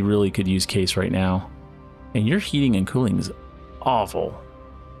case. We really could use case right now. And your heating and cooling is awful.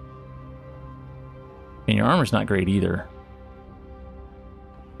 And your armor's not great either.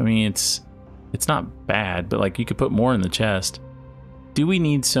 I mean, it's not bad, but like you could put more in the chest. Do we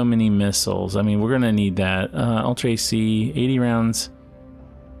need so many missiles? I mean, we're gonna need that. Ultra AC, 80 rounds.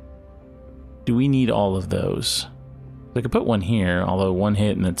 Do we need all of those? I could put one here, although one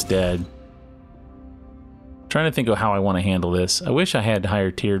hit and it's dead. I'm trying to think of how I want to handle this. I wish I had higher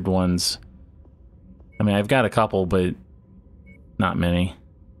tiered ones. I mean, I've got a couple, but not many.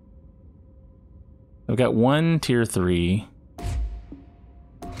 I've got 1 tier 3.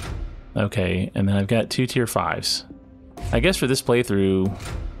 Okay, and then I've got 2 tier 5s. I guess for this playthrough, I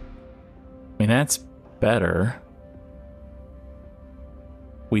mean, that's better.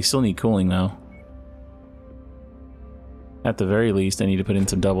 We still need cooling, though. At the very least, I need to put in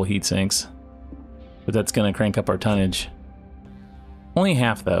some double heat sinks. But that's going to crank up our tonnage. Only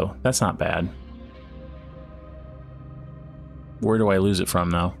half, though. That's not bad. Where do I lose it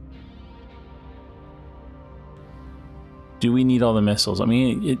from, though? Do we need all the missiles? I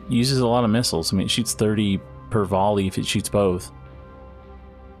mean, it uses a lot of missiles. I mean, it shoots 30 per volley if it shoots both.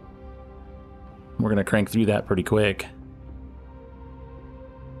 We're gonna crank through that pretty quick.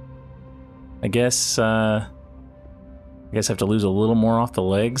 I guess I have to lose a little more off the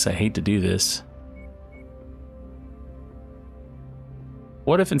legs. I hate to do this.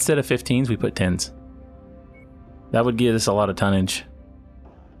 What if instead of 15s we put 10s? That would give us a lot of tonnage.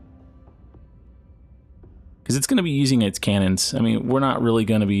 Because it's going to be using its cannons. I mean, we're not really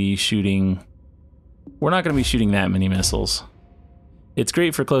going to be shooting... We're not going to be shooting that many missiles. It's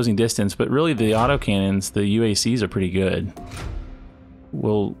great for closing distance, but really the autocannons, the UACs, are pretty good.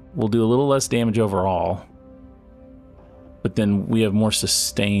 We'll do a little less damage overall. But then we have more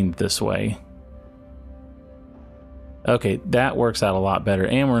sustained this way. Okay, that works out a lot better,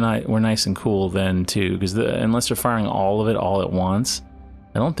 and we're nice and cool then too, because unless they're firing all of it all at once,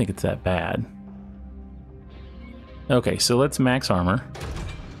 I don't think it's that bad. Okay, so let's max armor.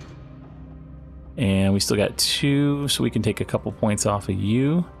 And we still got 2, so we can take a couple points off of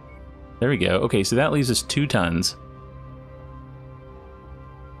you. There we go. Okay, so that leaves us 2 tons.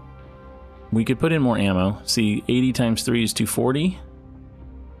 We could put in more ammo. See, 80 times 3 is 240.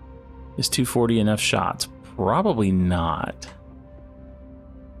 Is 240 enough shots? Probably not.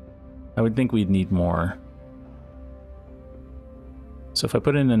 I would think we'd need more. So if I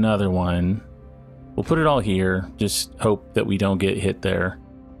put in another one, we'll put it all here. Just hope that we don't get hit there.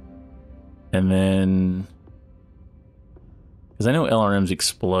 And then... because I know LRMs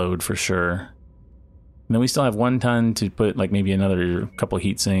explode for sure. And then we still have 1 ton to put like maybe another couple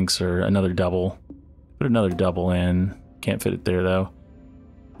heat sinks or another double. Put another double in. Can't fit it there though.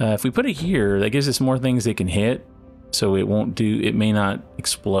 If we put it here, that gives us more things they can hit, so it won't do, it may not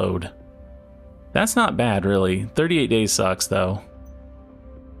explode. That's not bad, really. 38 days sucks, though.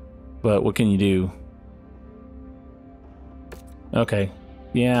 But what can you do? Okay.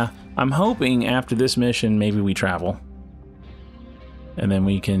 Yeah, I'm hoping after this mission, maybe we travel. And then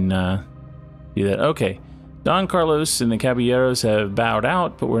we can do that. Okay. Don Carlos and the Caballeros have bowed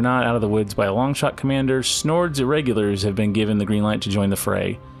out, but we're not out of the woods by a long shot, Commander. Snord's irregulars have been given the green light to join the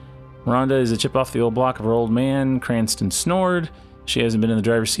fray. Miranda is a chip off the old block of her old man, Cranston Snord. She hasn't been in the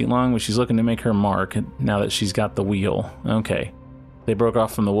driver's seat long, but she's looking to make her mark now that she's got the wheel. Okay. They broke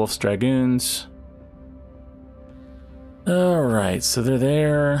off from the Wolf's Dragoons. Alright, so they're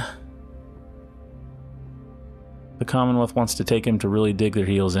there. The Commonwealth wants to take him to really dig their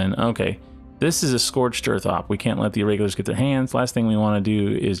heels in. Okay. This is a scorched earth op. We can't let the irregulars get their hands. Last thing we want to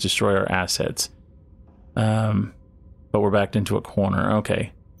do is destroy our assets. But we're backed into a corner.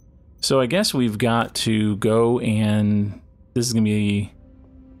 Okay. So I guess we've got to go and... This is going to be...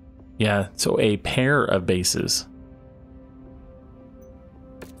 Yeah, so a pair of bases.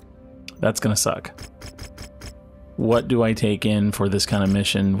 That's going to suck. What do I take in for this kind of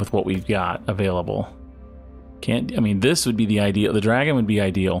mission with what we've got available? Can't... I mean, this would be the ideal. The dragon would be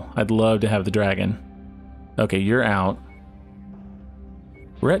ideal. I'd love to have the dragon. Okay, you're out.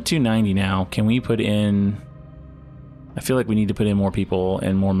 We're at 290 now. Can we put in... I feel like we need to put in more people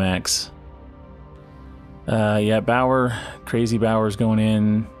and more mechs. Yeah, Bauer. Crazy Bauer's going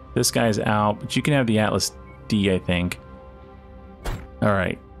in. This guy's out, but you can have the Atlas D, I think.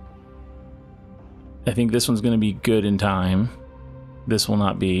 Alright. I think this one's going to be good in time. This will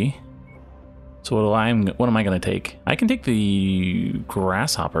not be. So what am I going to take? I can take the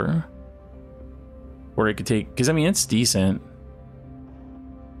Grasshopper. Or I could take... Because, I mean, it's decent.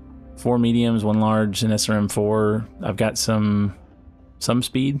 4 mediums, 1 large, an SRM4. I've got some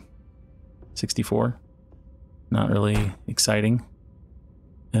speed. 64. Not really exciting.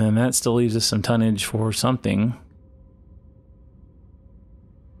 And then that still leaves us some tonnage for something.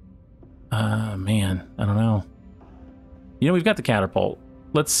 Man, I don't know. You know, we've got the catapult.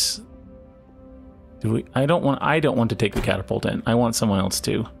 Let's... I don't want to take the catapult in. I want someone else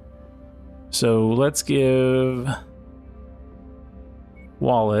to. So let's give...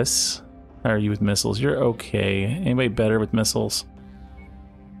 Wallace. How are you with missiles? You're okay. Anybody better with missiles?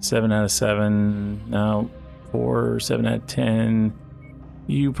 7 out of 7. No. 4, 7 out of 10.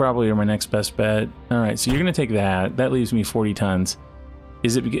 You probably are my next best bet. Alright, so you're going to take that. That leaves me 40 tons.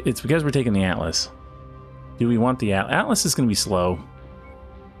 Is it? It's because we're taking the Atlas. Do we want the Atlas? Atlas is going to be slow.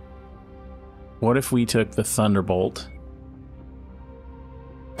 What if we took the Thunderbolt?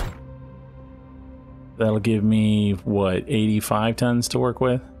 That'll give me, what, 85 tons to work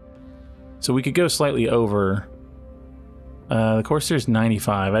with? So we could go slightly over. The Corsair's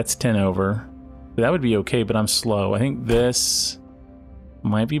 95. That's 10 over. That would be okay, but I'm slow. I think this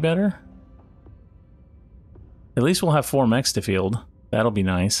might be better. At least we'll have 4 mechs to field. That'll be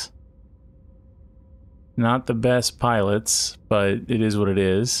nice. Not the best pilots, but it is what it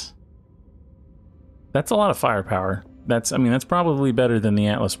is. That's a lot of firepower. I mean, that's probably better than the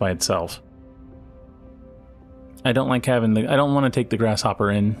Atlas by itself. I don't like having the... I don't want to take the Grasshopper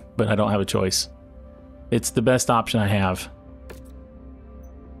in, but I don't have a choice. It's the best option I have.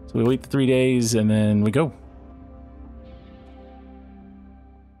 So we wait the 3 days, and then we go.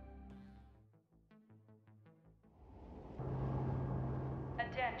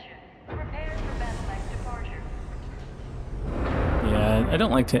 Attention. Prepare for battle mech departure. Yeah, I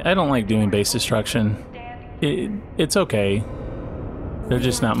don't like doing base destruction. It's okay. They're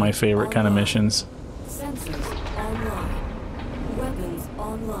just not my favorite kind of missions. Sensors online. Weapons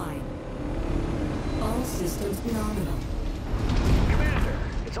online. All systems nominal. Commander,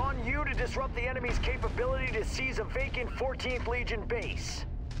 it's on you to disrupt the enemy's capability to seize a vacant 14th Legion base.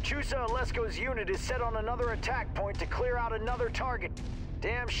 Chusa Olesko's unit is set on another attack point to clear out another target.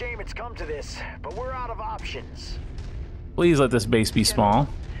 Damn shame it's come to this, but we're out of options. Please let this base be small.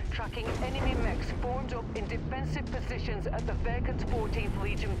 Tracking enemy mechs formed up in defensive positions at the vacant 14th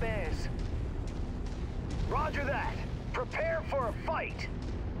Legion base. Roger that. Prepare for a fight.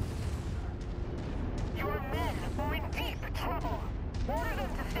 Your men are in deep trouble. Order them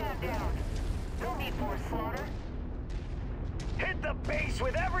to stand down. No need for a slaughter. Hit the base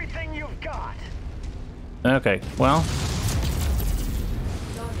with everything you've got. Okay, well,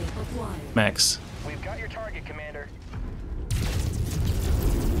 Target acquired. mechs. We've got your target, Commander.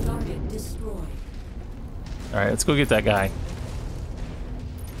 Target destroyed. Alright, let's go get that guy.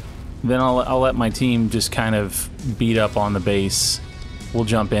 Then I'll let my team just kind of beat up on the base. We'll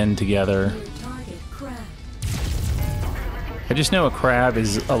jump in together. Target crab. I just know a crab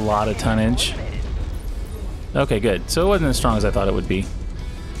is a lot of tonnage. Okay, good. So it wasn't as strong as I thought it would be.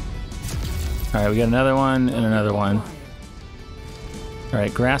 Alright, we got another one and another one.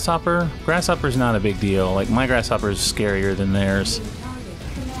 Alright, grasshopper. Grasshopper's not a big deal. Like, my grasshopper is scarier than theirs. Target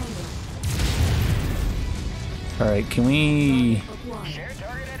commander. Alright, can we... Acquired. Shared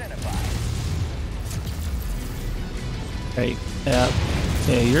target identified. Hey, yeah.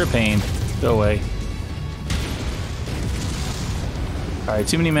 Yeah, you're a pain. Go away. Alright,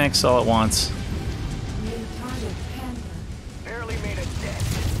 too many mechs all at once. New target panda. Barely made a dent.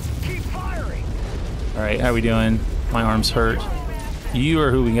 Keep firing. Alright, how we doing? My arm's hurt. You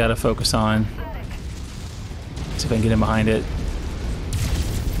are who we gotta focus on. See if I can get in behind it.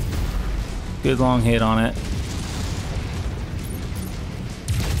 Good long hit on it.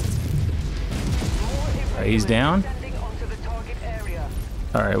 Alright, he's down. Descending onto the target area.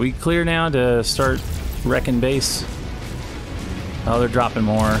 Alright, we clear now to start wrecking base. Oh, they're dropping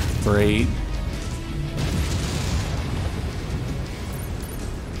more. Great.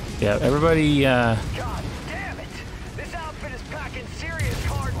 Yeah, everybody, God damn it! This outfit is packing serious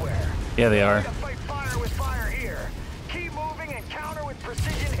hardware. yeah, they are. To fight fire with fire here. Keep moving and counter with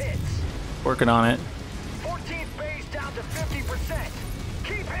precision hits. Working on it. 14th base down to 50%.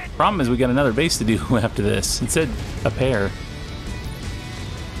 Keep hitting. Problem is we got another base to do after this. It said a pair.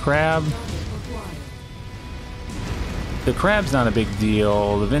 Crab. Target acquired. The crab's not a big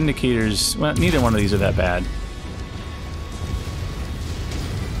deal. The vindicators, well, neither one of these are that bad.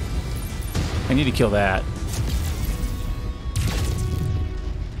 I need to kill that.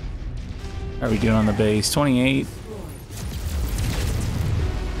 How are we doing on the base? 28.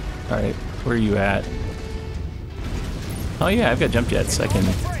 Alright, where are you at? Oh yeah, I've got jump jets. I can...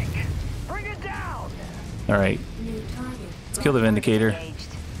 Break. Bring it down. Alright, New target. let's kill the vindicator.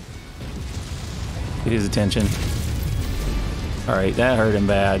 Get his attention. Alright, that hurt him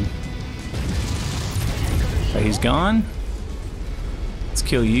bad. Alright, he's gone. Let's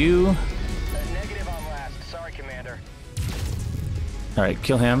kill you. Negative on last. Sorry, Commander. Alright,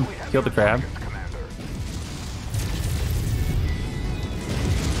 kill him. Kill the crab.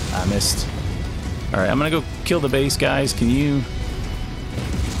 I missed. Alright, I'm gonna go kill the base, guys. Can you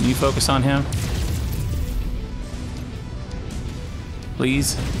focus on him?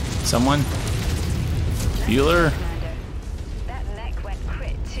 Please? Someone? Bueller? That neck went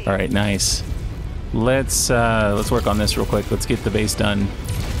crit too. Alright, nice. Let's work on this real quick. Let's get the base done.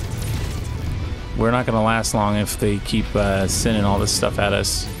 We're not gonna last long if they keep sending all this stuff at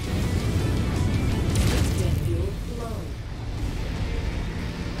us. Jet fuel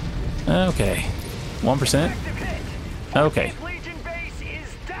low. Okay. 1%? Active hit. Okay. Legion base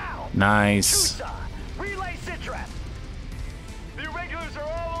is down. Nice. Tusa, relay Sitrep. The irregulars are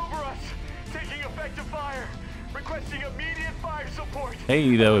all over us. Taking effective fire. Requesting immediate fire support.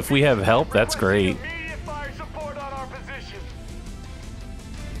 Hey, though, if we have help, that's great. Immediate fire support on our position.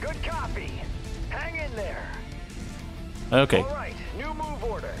 Good copy. Hang in there. Okay. All right, new move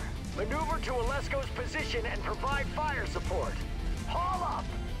order. Maneuver to Alesco's position and provide fire support. Haul up.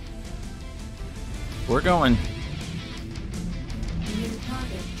 We're going. New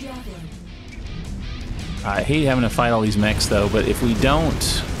target javelin. I hate having to fight all these mechs, though, but if we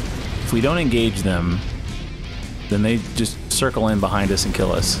don't engage them, then they just circle in behind us and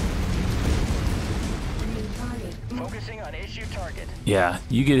kill us. New target. Focusing on issue target. Yeah,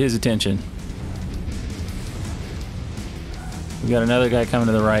 you get his attention. We got another guy coming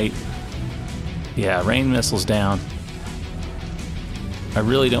to the right. Yeah, rain missiles down. I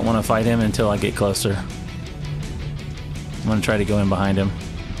really don't want to fight him until I get closer. I'm going to try to go in behind him.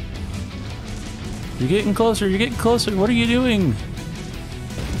 You're getting closer, you're getting closer. What are you doing?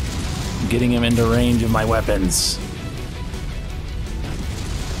 I'm getting him into range of my weapons.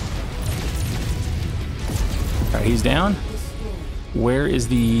 Alright, he's down. Where is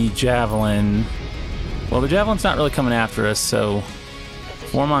the javelin? Well, the javelin's not really coming after us, so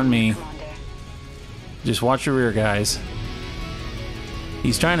form on me. Just watch your rear, guys.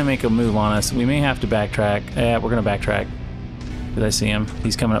 He's trying to make a move on us. We may have to backtrack. Yeah, we're gonna backtrack. Did I see him?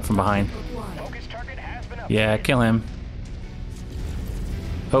 He's coming up from behind. Focus target has been updated. Yeah, kill him.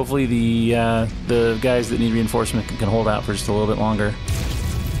 Hopefully the guys that need reinforcement can hold out for just a little bit longer.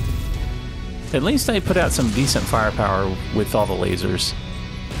 At least I put out some decent firepower with all the lasers.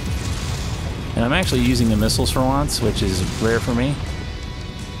 And I'm actually using the missiles for once, which is rare for me.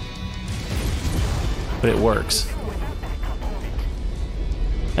 But it works.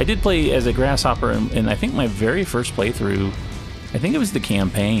 I did play as a grasshopper in I think my very first playthrough I think it was the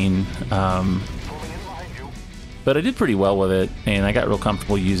campaign, but I did pretty well with it, and I got real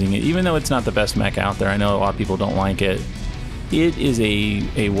comfortable using it. Even though it's not the best mech out there, I know a lot of people don't like it. It is a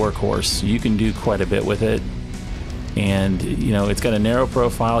workhorse. You can do quite a bit with it, and you know, it's got a narrow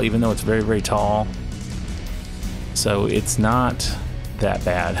profile, even though it's very, very tall. So it's not that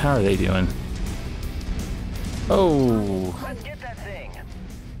bad. How are they doing? Oh. Let's get that thing.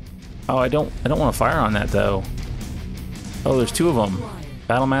 Oh, I don't want to fire on that though. Oh, there's two of them.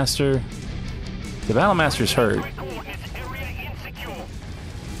 Battlemaster. The Battlemaster's hurt.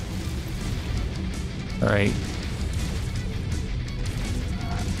 All right.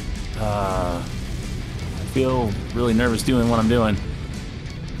 I feel really nervous doing what I'm doing.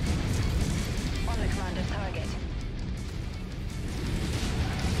 On the commander's target.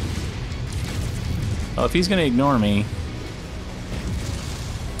 Oh, if he's gonna ignore me,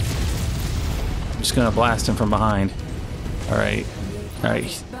 I'm just gonna blast him from behind. All right. All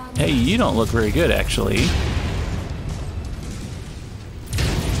right. Hey, you don't look very good, actually.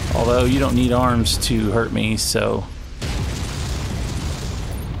 Although you don't need arms to hurt me, so...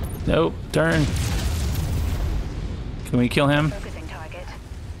 Nope, turn. Can we kill him? Focusing target.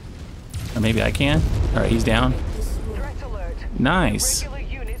 Or maybe I can? Alright, he's down. Threat alert. Nice. Regular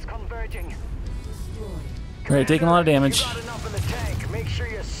units converging. Alright, taking a lot of damage. You got enough in the tank. Make sure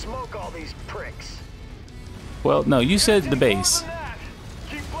you smoke all these pricks. Well, no, you said the base.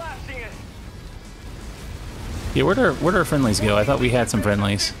 Keep blasting it. Yeah, where'd our friendlies go? I thought we had some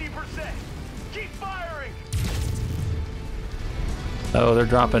friendlies. 50%. Keep firing. Oh, they're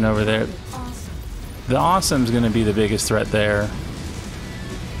dropping over there. The Awesome's gonna be the biggest threat there.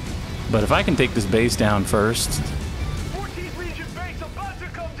 But if I can take this base down first... 14th Legion base about to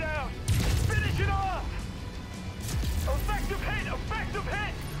come down. Finish it off. Effective hit. Effective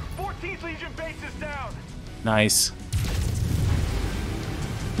hit. 14th Legion base is down. Nice.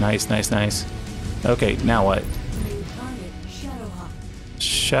 Nice, nice, nice. Okay, now what?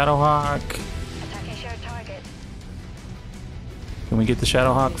 Shadowhawk. Attacking shared target. Can we get the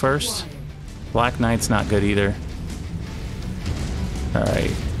Shadowhawk first? Black Knight's not good either.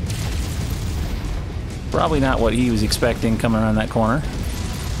 Alright. Probably not what he was expecting coming around that corner.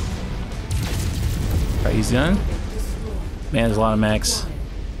 Alright, he's done. Man, there's a lot of mechs.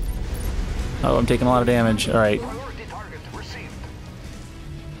 Oh, I'm taking a lot of damage. Alright.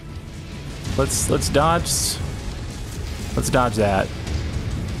 Let's dodge. Let's dodge that.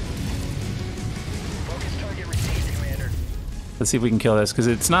 Focus target received, Commander. Let's see if we can kill this, because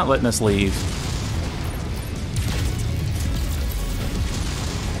it's not letting us leave.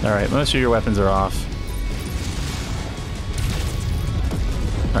 Alright, most of your weapons are off.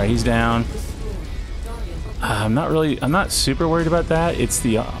 Alright, he's down. I'm not super worried about that. It's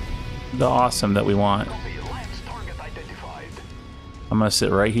the Awesome that we want. I'm gonna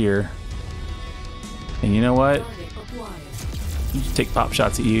sit right here. And you know what? You just take pop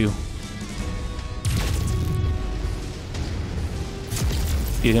shots at you.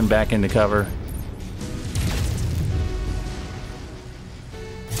 Get him back into cover.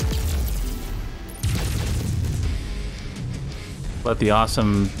 Let the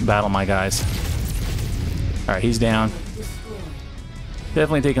Awesome battle my guys. Alright, he's down.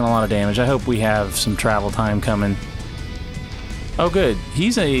 Definitely taking a lot of damage. I hope we have some travel time coming. Oh good.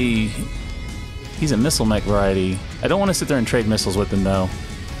 He's a missile mech variety. I don't want to sit there and trade missiles with him though.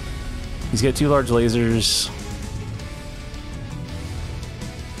 He's got 2 large lasers.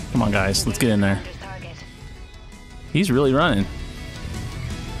 Come on guys, let's get in there. He's really running.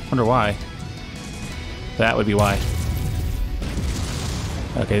 Wonder why. That would be why.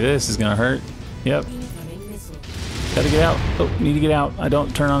 Okay, this is gonna hurt. Yep. Gotta get out. Oh, need to get out. I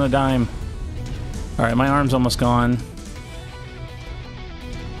don't turn on a dime. Alright, my arm's almost gone.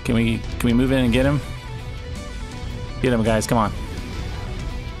 Can we move in and get him? Get him, guys, come on.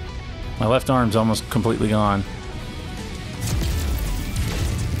 My left arm's almost completely gone.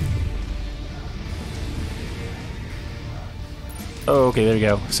 Oh, okay, there you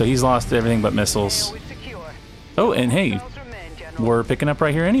go. So he's lost everything but missiles. Oh, and hey, we're picking up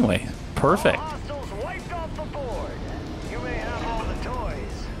right here anyway. Perfect. Hostiles wiped off the board. You may have all the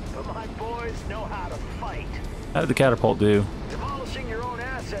toys, but my boys know how to fight. How did the catapult do? Demolishing your own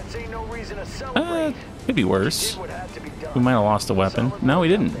assets ain't no reason to celebrate. Could be worse. Did what had to be done. We might have lost a weapon. No, we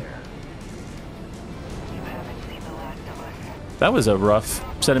didn't. That was a rough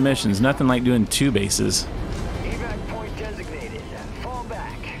set of missions. Nothing like doing 2 bases. Evac point designated. Fall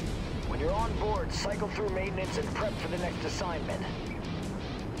back. When you're on board, cycle through maintenance and prep for the next assignment.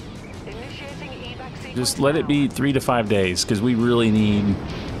 Initiating evac sequence. Just let it be 3 to 5 days, because we really need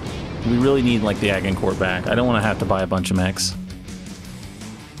like the Agincourt back. I don't want to have to buy a bunch of mechs.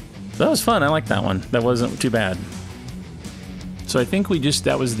 That was fun. I like that one. That wasn't too bad. So I think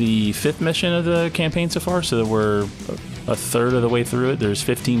that was the 5th mission of the campaign so far, so that we're a third of the way through it. There's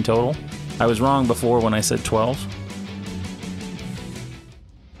 15 total. I was wrong before when I said 12.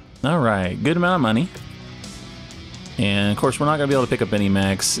 Alright, good amount of money. And of course we're not going to be able to pick up any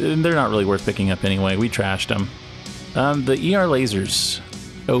mechs. They're not really worth picking up anyway. We trashed them. The ER lasers.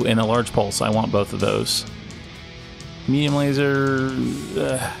 Oh, and a large pulse. I want both of those. Medium laser,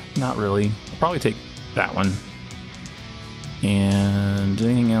 not really. I'll probably take that one. And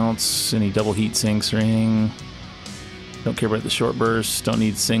anything else? Any double heat sinks or anything? Don't care about the short bursts. Don't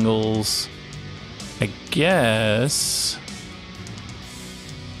need singles. I guess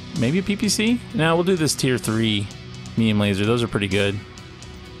maybe a PPC? No, we'll do this tier 3 medium laser. Those are pretty good.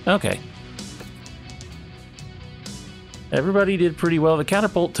 Okay. Everybody did pretty well. The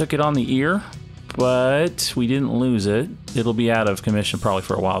catapult took it on the ear, but we didn't lose it. It'll be out of commission probably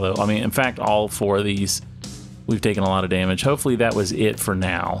for a while, though. I mean, in fact, all 4 of these, we've taken a lot of damage. Hopefully that was it for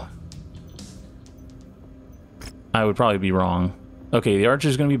now. I would probably be wrong. Okay, the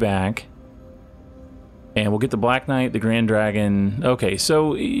Archer's going to be back. And we'll get the Black Knight, the Grand Dragon. Okay,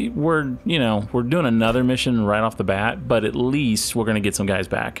 so we're doing another mission right off the bat, but at least we're going to get some guys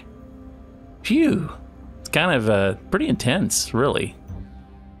back. Phew. It's kind of pretty intense, really.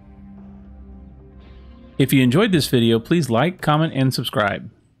 If you enjoyed this video, please like, comment, and subscribe.